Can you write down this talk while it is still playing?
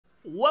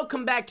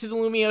Welcome back to the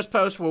Lumios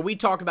Post, where we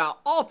talk about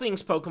all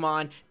things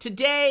Pokemon.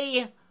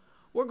 Today,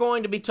 we're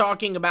going to be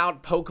talking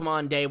about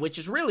Pokemon Day, which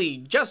is really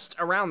just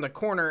around the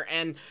corner,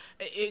 and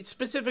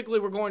specifically,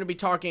 we're going to be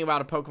talking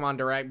about a Pokemon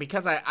Direct,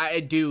 because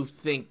I do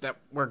think that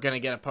we're going to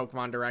get a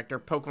Pokemon Direct, or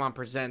Pokemon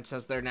Presents,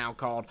 as they're now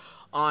called,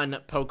 on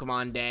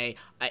Pokemon Day.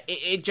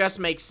 It just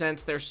makes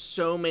sense. There's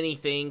so many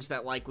things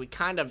that, like, we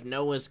kind of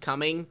know is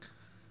coming.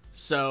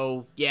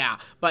 So, yeah.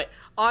 But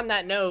on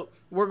that note,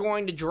 we're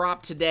going to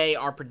drop today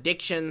our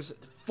predictions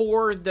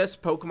for this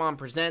Pokemon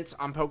Presents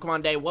on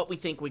Pokemon Day, what we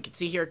think we could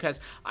see here,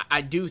 because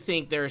I do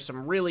think there's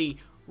some really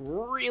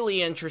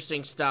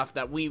interesting stuff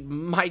that we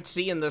might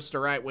see in this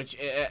Direct, which,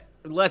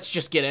 let's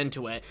just get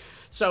into it.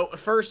 So,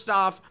 first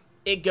off,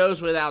 it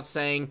goes without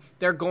saying,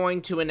 they're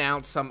going to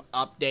announce some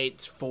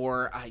updates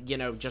for,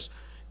 just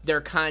their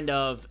kind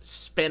of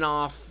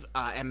spin-off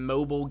and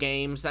mobile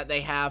games that they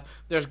have.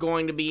 There's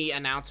going to be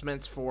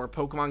announcements for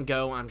Pokemon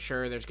Go. I'm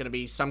sure there's going to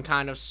be some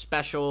kind of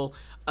special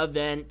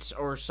event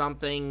or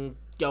something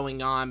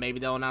going on. Maybe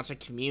they'll announce a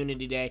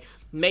community day.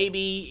 Maybe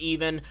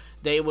even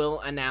they will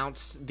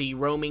announce the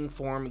roaming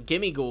form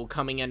Gimmighoul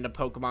coming into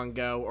Pokemon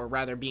Go, or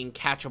rather being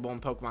catchable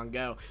in Pokemon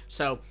Go.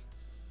 So,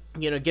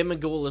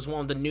 Gimmighoul is one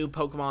of the new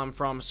Pokemon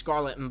from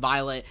Scarlet and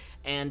Violet,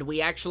 and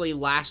we actually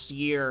last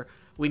year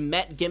we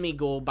met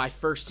Gimmighoul by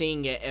first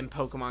seeing it in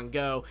Pokemon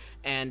Go,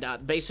 and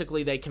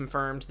basically they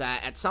confirmed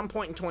that at some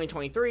point in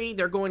 2023,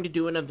 they're going to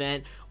do an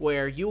event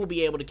where you will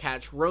be able to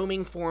catch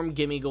roaming form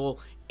Gimmighoul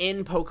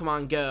in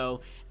Pokemon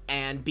Go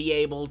and be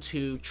able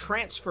to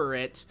transfer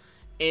it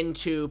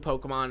into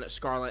Pokemon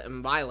Scarlet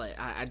and Violet.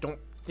 I don't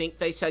think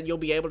they said you'll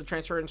be able to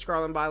transfer it in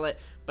Scarlet and Violet,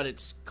 but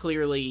it's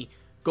clearly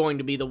going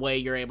to be the way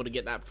you're able to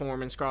get that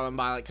form in Scarlet and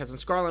Violet, because in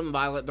Scarlet and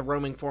Violet, the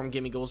roaming form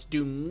Gimmighouls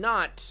do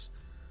not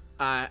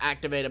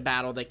activate a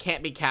battle. They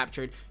can't be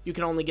captured. You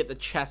can only get the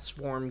chest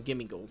form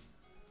Gimmighoul.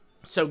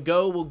 So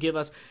Go will give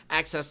us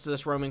access to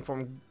this roaming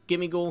form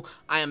Gimmighoul.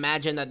 I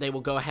imagine that they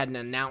will go ahead and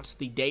announce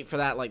the date for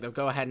that. Like, they'll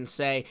go ahead and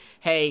say,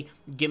 hey,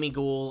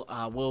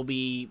 Gimmighoul will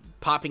be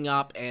popping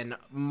up in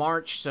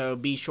March, so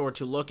be sure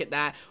to look at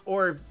that.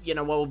 Or,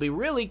 what will be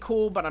really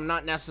cool, but I'm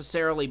not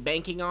necessarily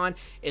banking on,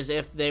 is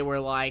if they were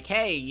like,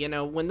 hey,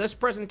 when this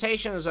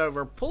presentation is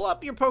over, pull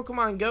up your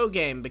Pokemon Go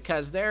game,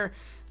 because there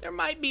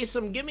might be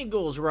some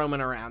Gimmighouls roaming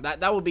around.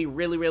 That would be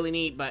really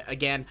neat, but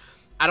again,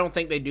 I don't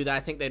think they'd do that. I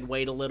think they'd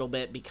wait a little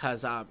bit,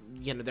 because,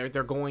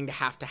 they're going to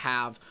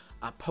have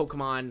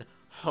Pokemon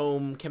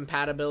Home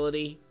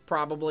compatibility,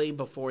 probably,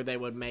 before they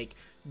would make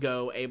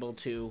Go able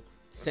to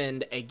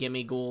send a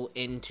Gimmighoul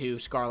into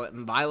Scarlet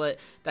and Violet.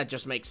 That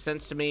just makes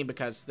sense to me,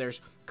 because there's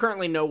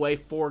currently no way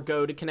for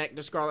Go to connect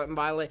to Scarlet and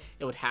Violet.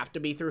 It would have to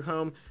be through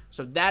Home.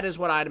 So that is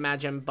what I'd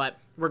imagine, but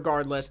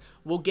regardless,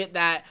 we'll get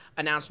that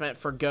announcement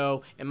for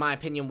Go. In my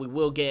opinion, we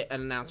will get an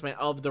announcement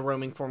of the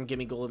roaming form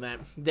Gimmighoul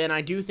event. Then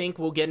I do think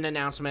we'll get an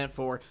announcement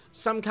for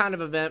some kind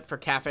of event for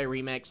Cafe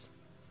Remix.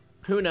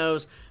 Who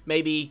knows?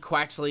 Maybe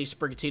Quaxley,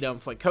 Sprigatito,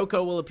 and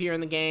Fuecoco will appear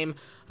in the game.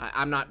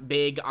 I'm not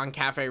big on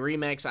Cafe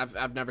Remix.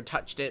 I've never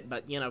touched it,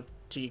 but,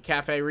 to you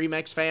Cafe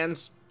Remix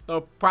fans,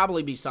 there'll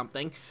probably be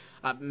something.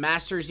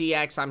 Masters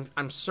EX,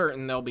 I'm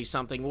certain there'll be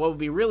something. What would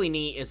be really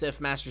neat is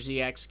if Masters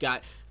EX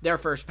got their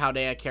first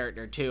Paldea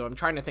character, too. I'm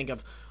trying to think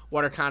of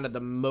what are kind of the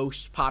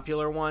most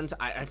popular ones.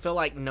 I feel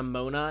like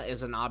Nemona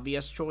is an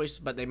obvious choice,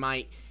 but they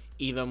might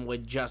even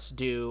would just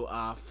do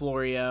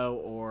Florio,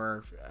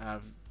 or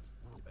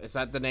is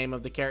that the name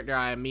of the character?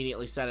 I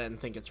immediately said it and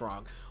think it's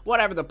wrong.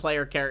 Whatever the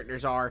player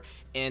characters are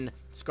in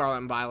Scarlet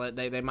and Violet,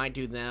 they might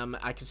do them.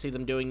 I could see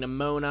them doing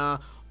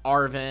Nemona,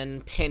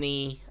 Arven,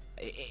 Penny,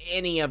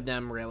 any of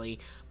them really.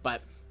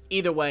 But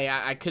either way,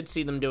 I could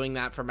see them doing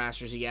that for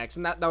Masters EX,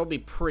 and that would be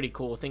pretty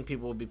cool. I think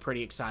people would be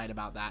pretty excited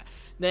about that.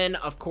 Then,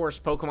 of course,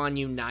 Pokemon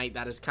Unite.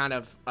 That is kind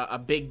of a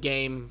big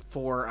game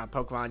for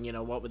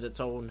Pokemon, what with its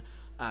own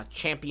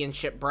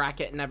championship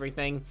bracket and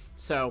everything.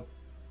 So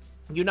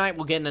Unite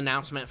will get an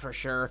announcement for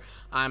sure.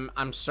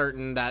 I'm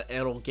certain that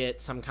it'll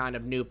get some kind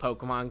of new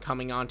Pokemon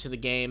coming onto the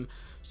game,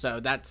 so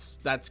that's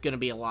going to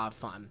be a lot of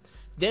fun.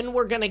 Then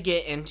we're going to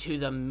get into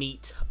the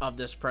meat of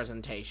this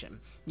presentation.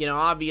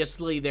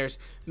 Obviously, there's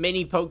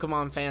many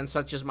Pokemon fans,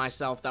 such as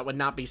myself, that would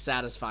not be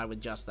satisfied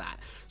with just that.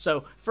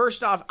 So,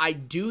 first off, I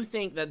do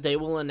think that they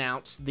will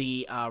announce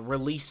the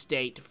release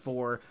date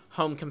for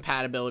home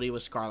compatibility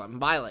with Scarlet and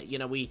Violet.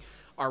 We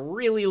are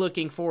really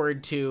looking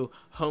forward to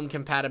home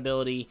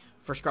compatibility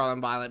for Scarlet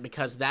and Violet,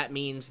 because that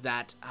means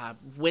that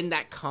when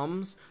that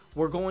comes,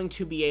 we're going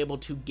to be able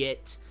to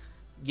get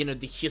the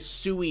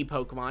Hisui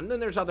Pokemon. Then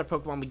there's other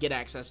Pokemon we get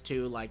access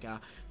to, like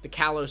the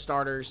Kalos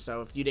starters.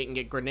 So if you didn't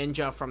get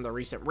Greninja from the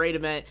recent raid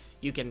event,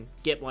 you can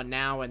get one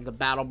now, and the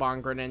Battle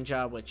Bond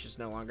Greninja, which is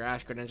no longer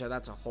Ash Greninja,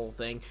 that's a whole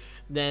thing.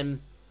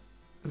 Then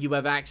you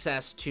have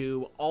access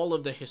to all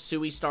of the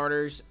Hisui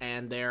starters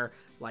and their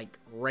like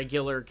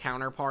regular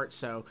counterparts,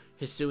 so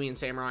Hisui and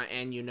Samurai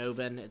and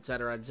Unova,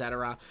 etc.,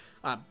 etc.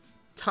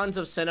 Tons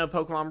of Sinnoh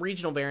Pokemon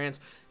regional variants.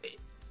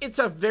 It's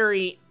a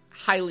very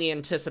highly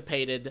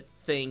anticipated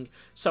thing,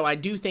 so I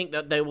do think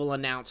that they will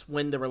announce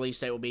when the release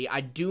date will be.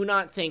 I do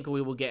not think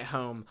we will get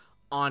home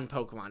on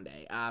Pokemon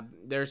Day.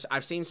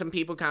 I've seen some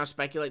people kind of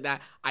speculate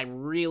that. I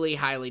really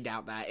highly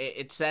doubt that.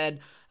 It said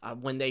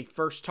when they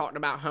first talked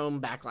about home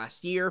back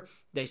last year,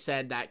 they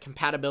said that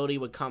compatibility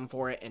would come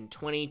for it in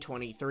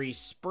 2023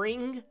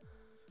 spring.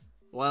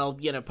 Well,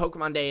 you know,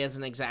 Pokemon Day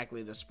isn't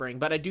exactly the spring,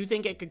 but I do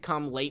think it could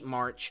come late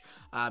March.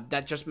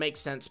 That just makes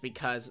sense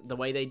because the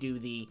way they do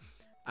the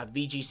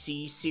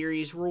VGC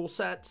series rule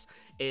sets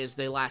is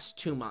they last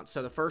 2 months.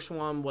 So the first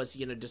one was,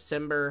 you know,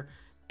 December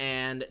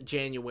and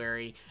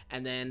January,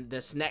 and then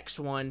this next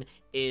one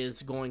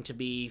is going to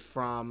be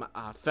from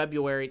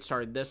February. It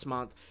started this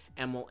month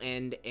and will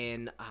end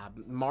in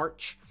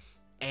March,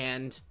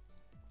 and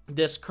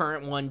this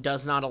current one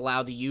does not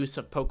allow the use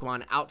of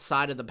Pokemon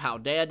outside of the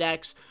Paldea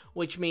Dex,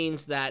 which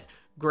means that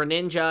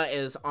Greninja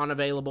is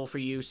unavailable for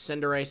use,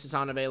 Cinderace is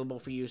unavailable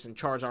for use, and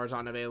Charizard is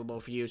unavailable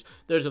for use.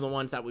 Those are the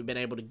ones that we've been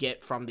able to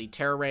get from the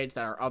Terra raids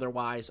that are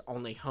otherwise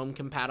only home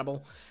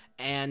compatible.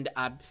 And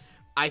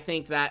I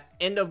think that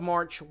end of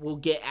March we'll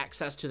get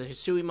access to the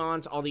Hisui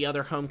Mons, all the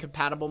other home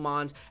compatible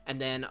Mons, and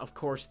then of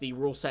course the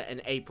rule set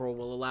in April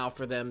will allow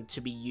for them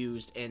to be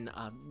used in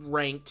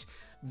ranked,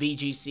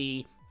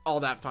 VGC,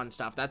 all that fun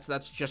stuff.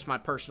 That's just my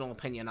personal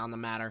opinion on the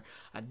matter.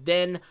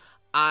 Then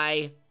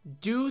I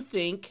do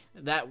think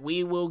that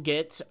we will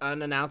get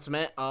an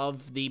announcement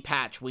of the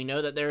patch. We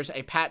know that there's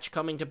a patch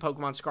coming to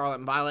Pokemon Scarlet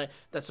and Violet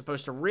that's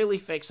supposed to really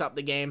fix up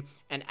the game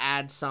and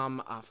add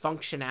some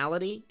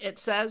functionality, it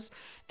says.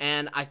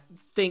 And I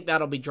think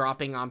that'll be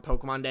dropping on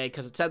Pokemon Day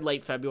because it said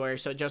late February,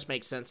 so it just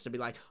makes sense to be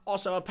like,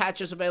 also a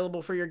patch is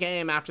available for your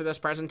game after this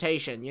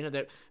presentation. You know,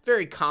 the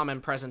very common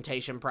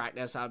presentation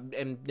practice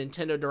in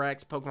Nintendo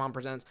Directs, Pokemon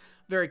Presents,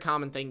 very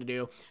common thing to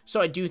do.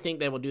 So I do think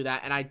they will do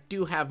that, and I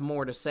do have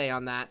more to say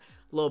on that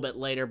a little bit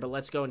later, but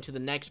let's go into the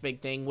next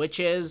big thing, which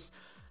is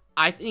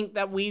I think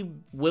that we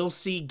will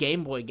see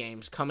Game Boy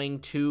games coming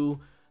to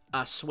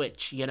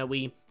Switch. You know,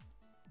 we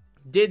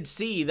did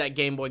see that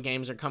Game Boy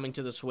games are coming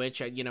to the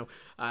Switch. You know,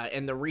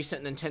 in the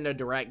recent Nintendo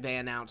Direct, they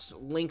announced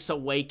Link's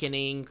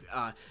Awakening.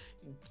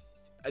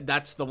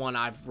 That's the one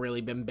I've really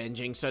been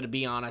binging, so to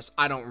be honest,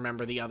 I don't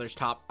remember the others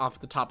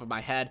off the top of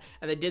my head,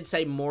 and they did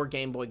say more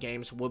Game Boy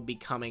games would be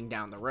coming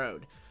down the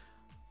road.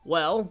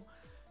 Well,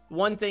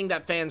 one thing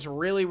that fans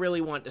really,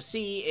 really want to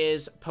see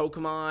is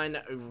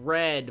Pokemon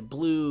Red,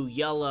 Blue,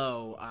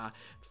 Yellow,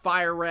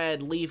 Fire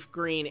Red, Leaf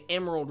Green,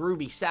 Emerald,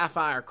 Ruby,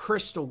 Sapphire,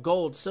 Crystal,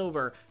 Gold,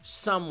 Silver,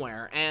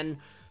 somewhere. And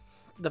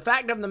the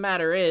fact of the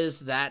matter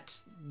is that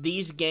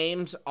these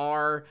games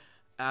are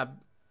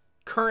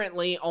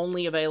currently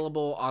only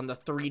available on the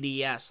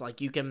 3DS.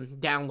 Like, you can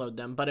download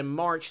them, but in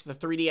March the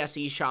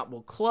 3DS eShop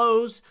will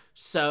close,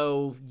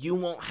 so you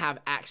won't have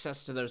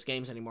access to those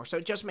games anymore. So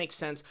it just makes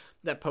sense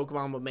that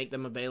Pokemon would make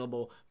them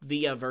available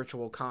via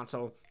Virtual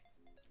Console.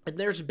 And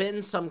there's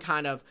been some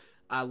kind of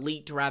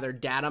leaked, rather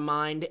data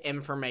mined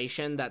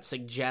information that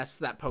suggests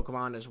that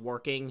Pokemon is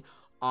working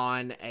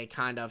on a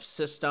kind of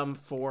system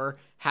for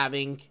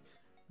having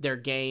their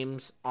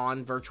games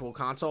on Virtual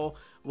Console,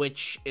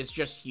 which is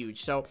just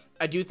huge. So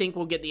I do think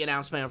we'll get the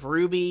announcement of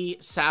Ruby,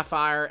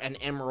 Sapphire, and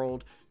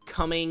Emerald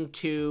coming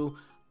to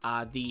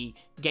the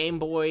Game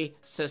Boy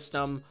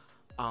system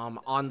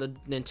on the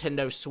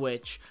Nintendo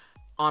Switch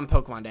on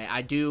Pokemon Day.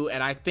 I do,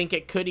 and I think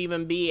it could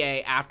even be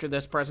a after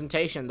this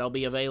presentation they'll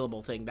be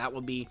available thing. That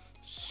would be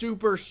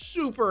super,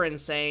 super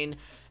insane.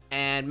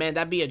 And man,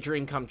 that'd be a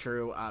dream come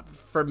true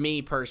for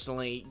me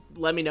personally.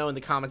 Let me know in the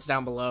comments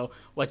down below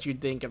what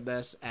you'd think of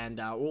this, and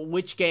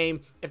which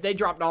game, if they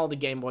dropped all the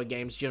Game Boy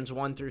games, Gyms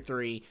 1 through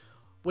 3,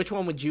 which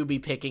one would you be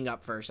picking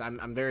up first?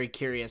 I'm very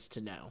curious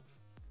to know.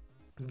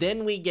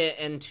 Then we get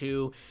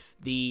into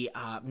the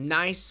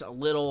nice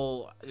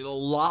little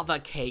lava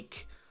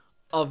cake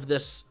of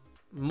this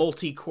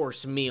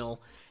multi-course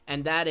meal,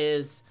 and that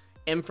is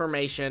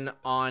information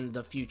on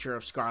the future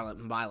of Scarlet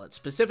and Violet,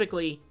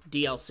 specifically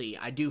DLC.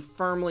 I do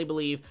firmly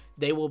believe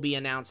they will be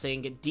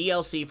announcing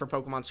DLC for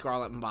Pokemon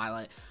Scarlet and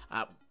Violet.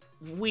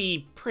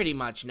 We pretty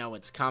much know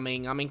it's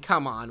coming. I mean,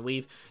 come on.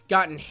 We've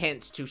gotten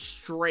hints to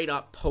straight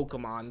up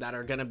Pokemon that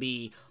are going to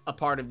be a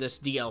part of this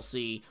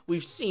DLC.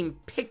 We've seen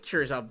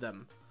pictures of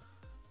them.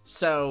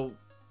 So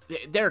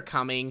they're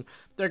coming.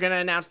 They're going to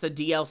announce the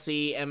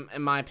DLC,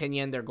 in my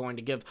opinion. They're going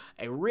to give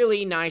a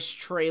really nice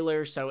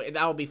trailer, so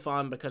that'll be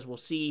fun because we'll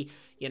see,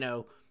 you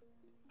know,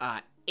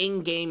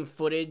 in-game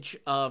footage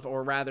of,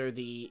 or rather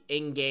the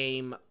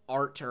in-game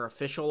art or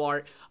official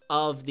art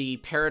of the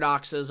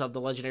paradoxes of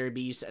the legendary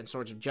beasts and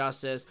Swords of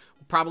Justice.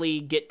 We'll probably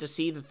get to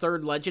see the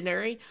third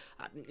legendary,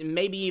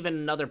 maybe even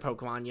another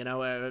Pokemon, you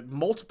know,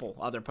 multiple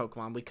other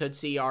Pokemon. We could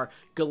see our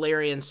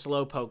Galarian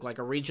Slowpoke, like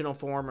a regional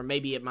form, or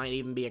maybe it might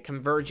even be a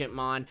Convergent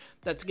Mon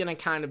that's going to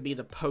kind of be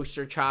the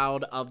poster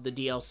child of the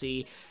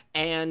DLC.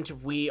 And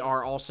we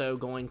are also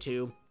going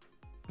to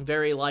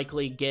very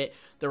likely get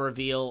the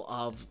reveal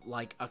of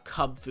like a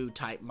Cubfu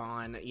type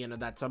Mon. You know,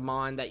 that's a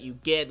Mon that you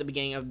get at the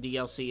beginning of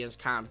DLC and is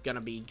kind of going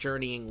to be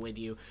journeying with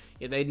you.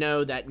 Yeah, they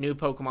know that new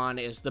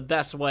Pokemon is the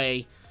best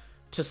way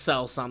to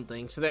sell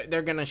something, so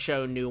they're going to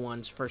show new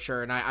ones for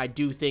sure, and I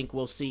do think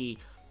we'll see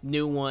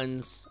new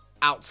ones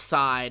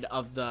outside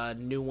of the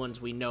new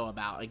ones we know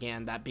about.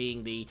 Again, that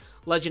being the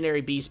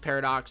Legendary Beast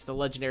Paradox, the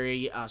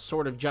Legendary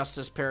Sword of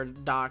Justice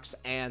Paradox,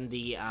 and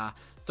the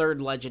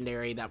third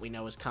Legendary that we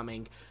know is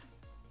coming.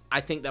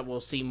 I think that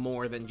we'll see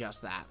more than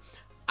just that.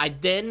 I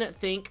then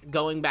think,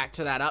 going back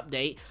to that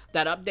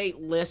update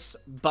lists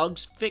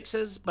bugs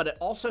fixes, but it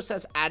also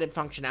says added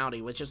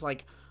functionality, which is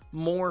like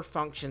more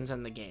functions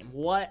in the game.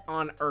 What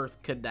on earth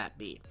could that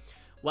be?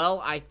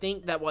 Well, I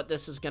think that what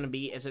this is going to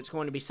be is it's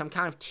going to be some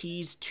kind of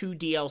tease to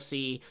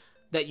DLC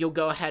that you'll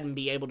go ahead and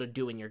be able to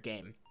do in your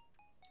game.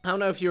 I don't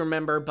know if you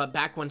remember, but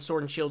back when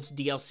Sword and Shield's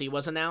DLC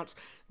was announced,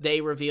 they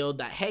revealed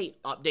that, hey,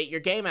 update your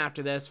game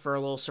after this for a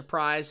little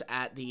surprise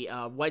at the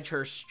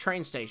Wedgehurst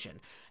train station.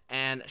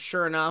 And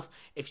sure enough,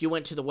 if you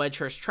went to the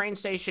Wedgehurst train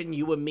station,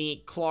 you would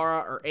meet Clara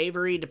or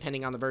Avery,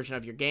 depending on the version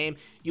of your game.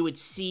 You would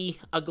see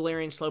a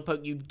Galarian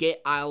Slowpoke, you'd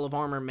get Isle of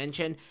Armor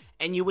mentioned,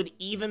 and you would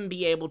even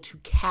be able to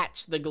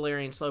catch the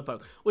Galarian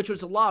Slowpoke, which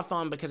was a lot of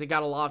fun because it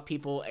got a lot of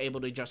people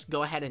able to just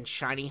go ahead and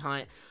shiny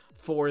hunt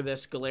for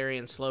this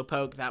Galarian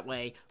Slowpoke. That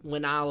way,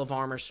 when Isle of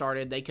Armor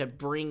started, they could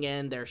bring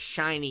in their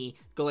shiny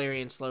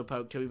Galarian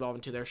Slowpoke to evolve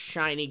into their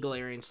shiny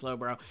Galarian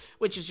Slowbro,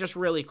 which is just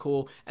really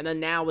cool. And then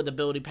now with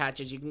ability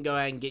patches, you can go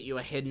ahead and get you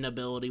a hidden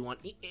ability one.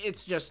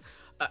 It's just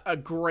a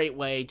great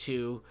way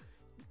to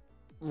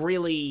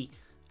really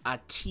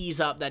tease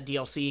up that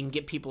DLC and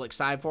get people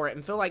excited for it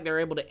and feel like they're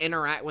able to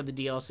interact with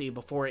the DLC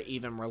before it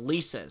even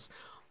releases.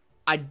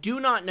 I do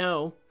not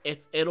know if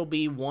it'll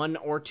be 1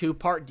 or 2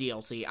 part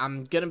DLC.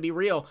 I'm gonna be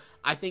real.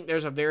 I think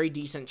there's a very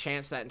decent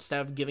chance that instead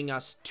of giving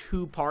us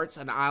 2 parts,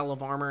 an Isle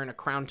of Armor and a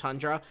Crown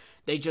Tundra,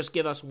 they just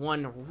give us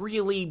one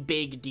really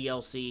big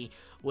DLC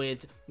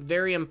with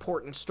very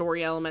important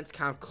story elements,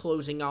 kind of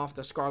closing off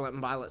the Scarlet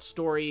and Violet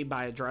story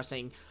by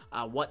addressing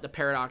what the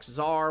paradoxes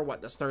are,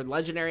 what this third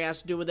legendary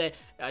has to do with it,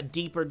 a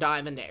deeper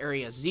dive into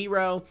Area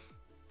 0,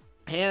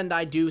 and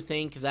I do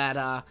think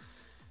that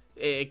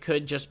it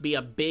could just be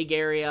a big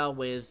area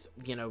with,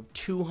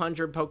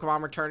 200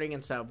 Pokemon returning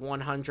instead of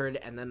 100,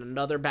 and then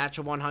another batch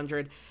of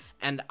 100,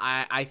 and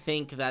I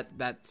think that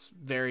that's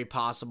very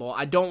possible.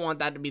 I don't want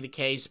that to be the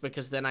case,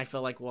 because then I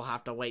feel like we'll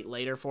have to wait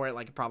later for it,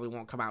 like it probably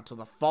won't come out till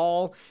the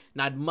fall,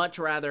 and I'd much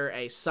rather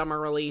a summer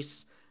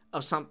release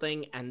of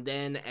something and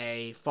then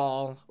a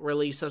fall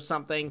release of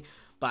something.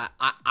 But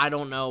I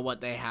don't know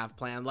what they have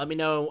planned. Let me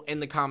know in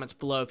the comments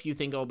below if you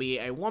think it'll be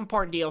a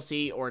 1-part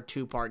DLC or a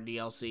 2-part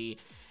DLC.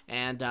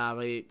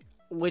 And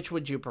which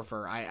would you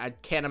prefer? I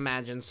can't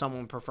imagine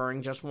someone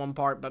preferring just 1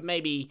 part, but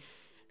maybe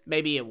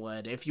it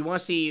would. If you want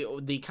to see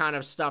the kind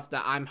of stuff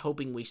that I'm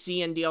hoping we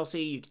see in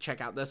DLC, you can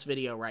check out this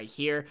video right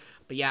here.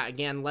 But yeah,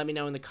 again, let me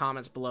know in the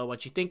comments below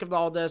what you think of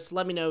all this.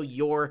 Let me know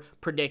your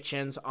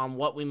predictions on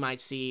what we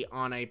might see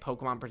on a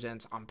Pokemon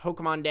Presents on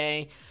Pokemon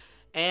Day.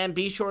 And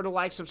be sure to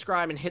like,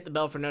 subscribe, and hit the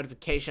bell for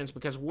notifications,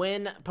 because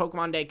when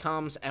Pokemon Day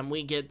comes and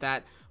we get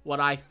that,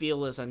 what I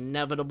feel is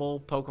inevitable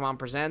Pokemon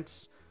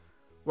Presents,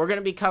 we're going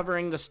to be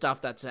covering the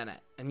stuff that's in it,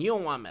 and you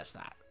don't want to miss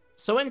that.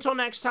 So until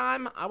next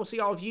time, I will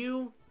see all of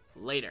you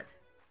later.